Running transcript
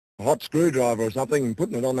a hot screwdriver or something and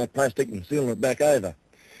putting it on that plastic and sealing it back over.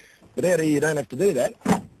 But out here you don't have to do that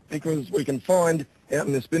because we can find out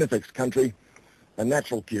in the Spinifex country a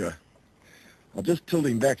natural cure. I'll just tilt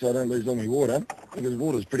him back so I don't lose all my water, because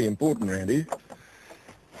water's pretty important around here.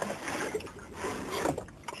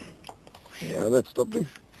 Yeah, that stopped him.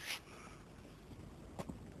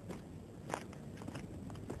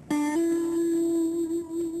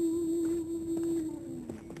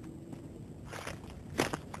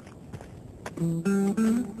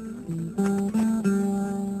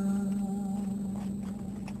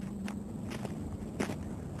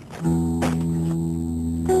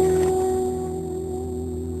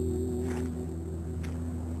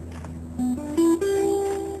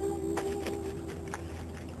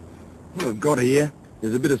 What I've got here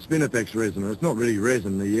is a bit of Spinifex resin. It's not really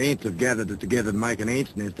resin. The ants have gathered it together to make an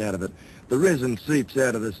ant's nest out of it. The resin seeps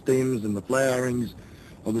out of the stems and the flowerings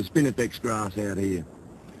of the Spinifex grass out here.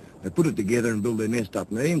 They put it together and build their nest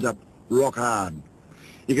up, and it ends up rock hard.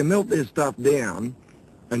 You can melt this stuff down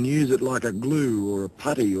and use it like a glue or a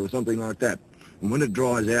putty or something like that. And when it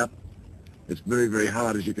dries out, it's very, very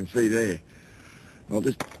hard, as you can see there. I'll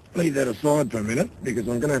just leave that aside for a minute because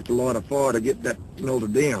I'm going to have to light a fire to get that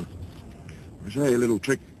melted down. I'll show you a little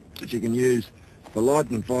trick that you can use for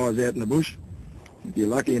lighting fires out in the bush, if you're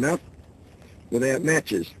lucky enough, without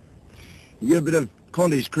matches. You get a bit of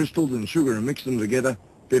Condy's crystals and sugar and mix them together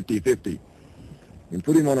 50-50. You can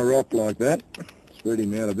put him on a rock like that, spread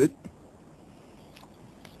him out a bit,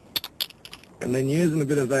 and then using a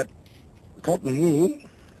bit of that cotton wool,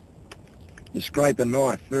 you scrape a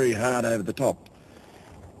knife very hard over the top.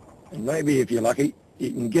 And maybe, if you're lucky,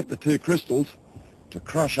 you can get the two crystals to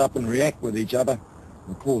crush up and react with each other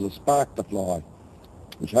and cause a spark to fly,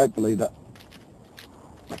 which hopefully the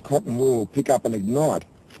cotton wool will pick up and ignite.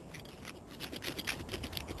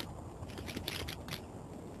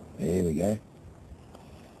 There we go.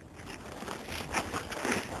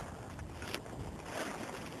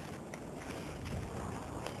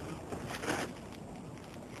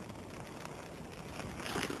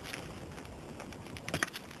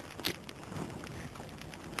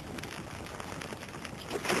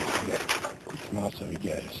 Nice, so he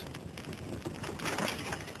goes.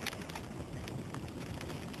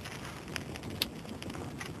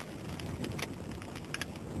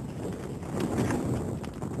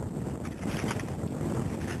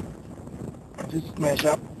 Just smash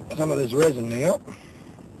up some of this resin now.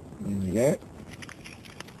 There we go.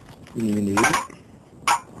 Put him into here.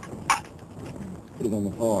 Put it on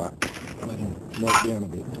the fire. Let him melt down a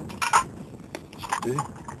bit. Should do.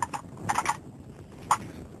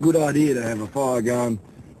 Good idea to have a fire going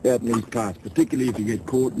out in these parts, particularly if you get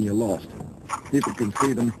caught and you're lost. People can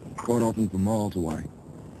see them quite often from miles away.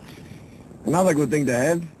 Another good thing to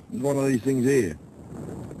have is one of these things here.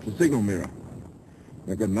 It's a signal mirror.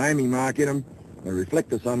 They've got an aiming mark in them. They reflect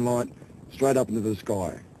the sunlight straight up into the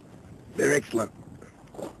sky. They're excellent.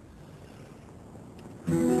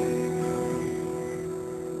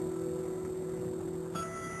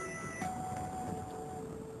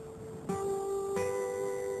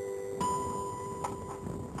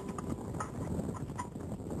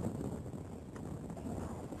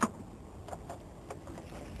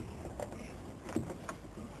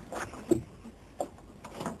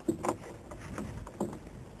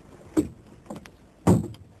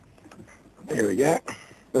 There we go.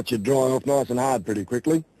 That should dry off nice and hard pretty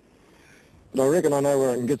quickly. But I reckon I know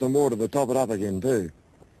where I can get some water to top it up again too.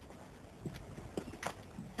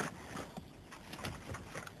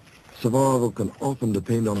 Survival can often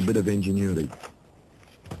depend on a bit of ingenuity.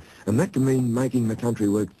 And that can mean making the country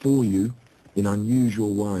work for you in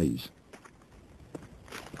unusual ways.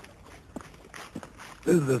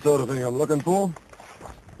 This is the sort of thing I'm looking for.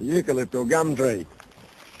 The eucalypt or gum tree.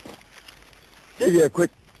 Give you a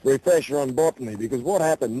quick refresher on botany, because what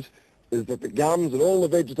happens is that the gums and all the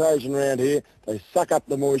vegetation around here, they suck up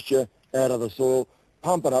the moisture out of the soil,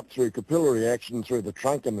 pump it up through capillary action through the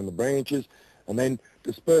trunk and the branches, and then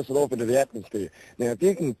disperse it off into the atmosphere. Now, if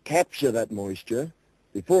you can capture that moisture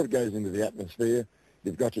before it goes into the atmosphere,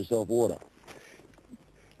 you've got yourself water.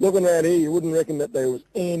 Looking around here, you wouldn't reckon that there was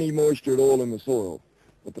any moisture at all in the soil.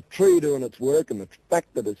 But the tree doing its work and the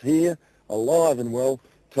fact that it's here, alive and well,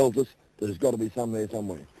 tells us there's got to be some there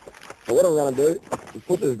somewhere. So what I'm going to do is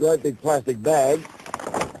put this great big plastic bag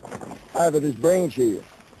over this branch here.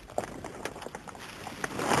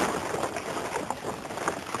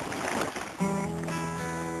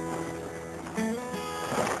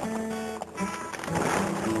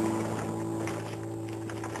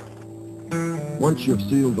 Once you've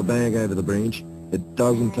sealed the bag over the branch, it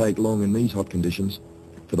doesn't take long in these hot conditions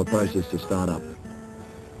for the process to start up.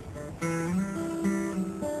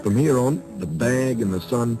 From here on, the bag and the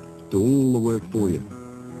sun do all the work for you.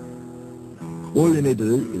 All you need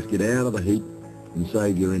to do is get out of the heat and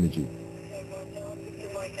save your energy.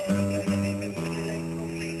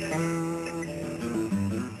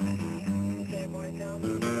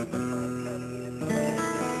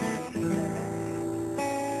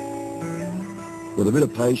 With a bit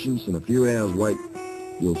of patience and a few hours wait,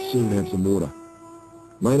 you'll soon have some water.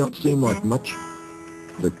 May not seem like much,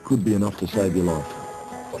 but it could be enough to save your life.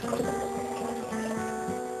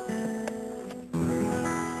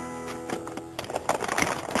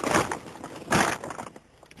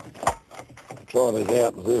 Try this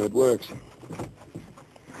out and see if it works.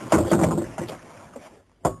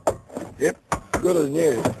 Yep, good as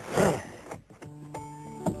new.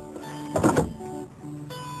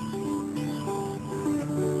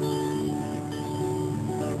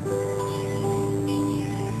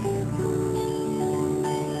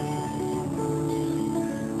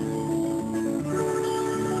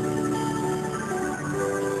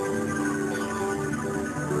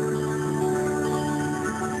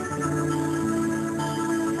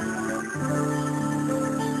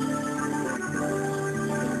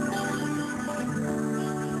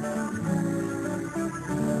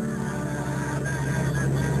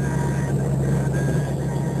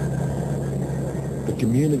 The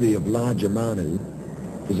community of Larger Manu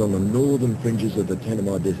is on the northern fringes of the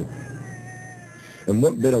Tanami Desert. And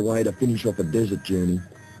what better way to finish off a desert journey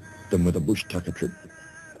than with a bush tucker trip?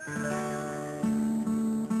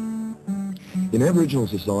 In Aboriginal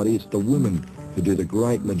society, it's the women who do the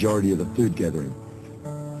great majority of the food gathering.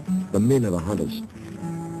 The men are the hunters.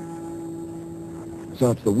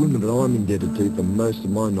 So it's the women that I'm indebted to for most of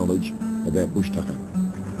my knowledge about bush tucker.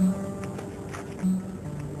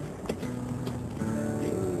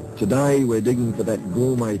 Today we're digging for that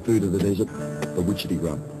gourmet food of the desert, the witchetty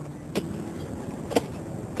grub.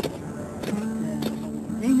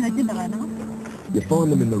 You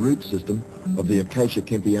find them in the root system of the Acacia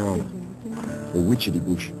kempiana, or witchetty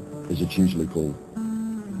bush, as it's usually called.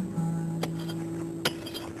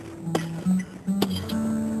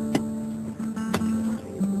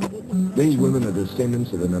 These women are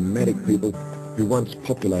descendants of the nomadic people who once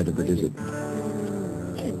populated the desert.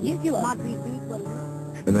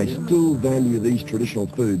 And they still value these traditional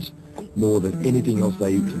foods more than anything else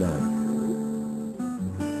they eat today.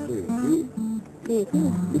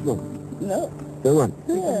 This one? No. That one?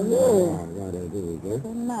 Yeah, no. Oh, right, there we go.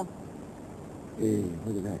 Hey,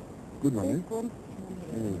 look at that. Good one, eh?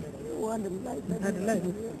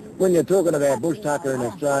 When you're talking about bush tucker in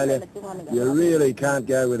Australia, you really can't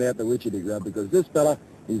go without the witchetty grub, because this fella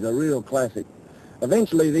is a real classic.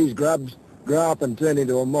 Eventually these grubs grow up and turn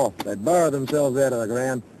into a moth. They burrow themselves out of the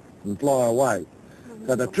ground and fly away.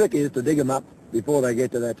 So the trick is to dig them up before they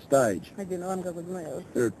get to that stage.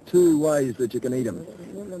 There are two ways that you can eat them.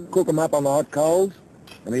 Cook them up on the hot coals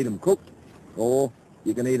and eat them cooked, or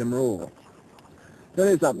you can eat them raw. Tell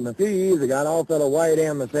you something, a few years ago an old fellow way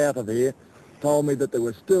down the south of here told me that there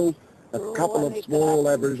were still a couple of small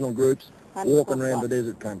Aboriginal groups walking around the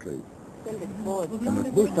desert country. And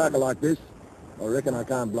with bush tucker like this, I reckon I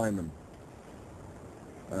can't blame them.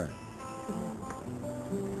 All right.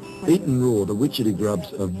 Eaten raw, the witchetty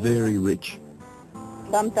grubs are very rich.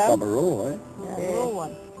 Proper raw, eh? Yeah.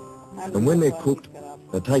 And when they're cooked,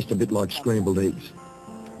 they taste a bit like scrambled eggs.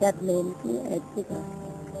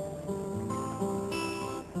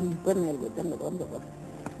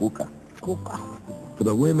 For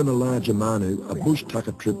the women of Larger Manu, a bush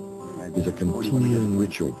tucker trip is a continuing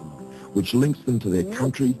ritual which links them to their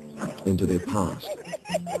country and to their past.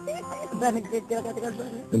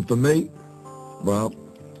 And for me, well,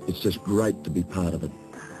 it's just great to be part of it.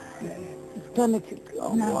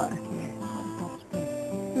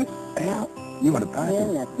 You want a party?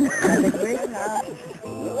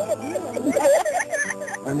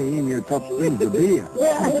 Only in your top strings of beer.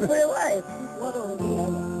 Yeah.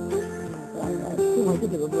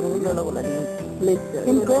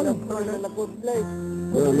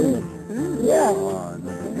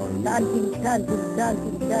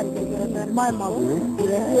 My mom.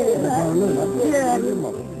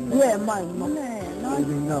 Yeah, my mom. You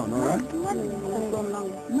didn't know, all right?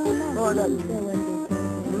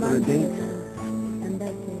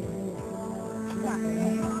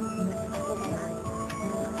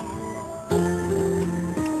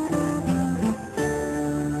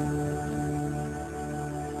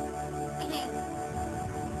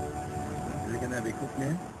 Reckon they'll be cooked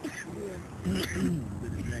now?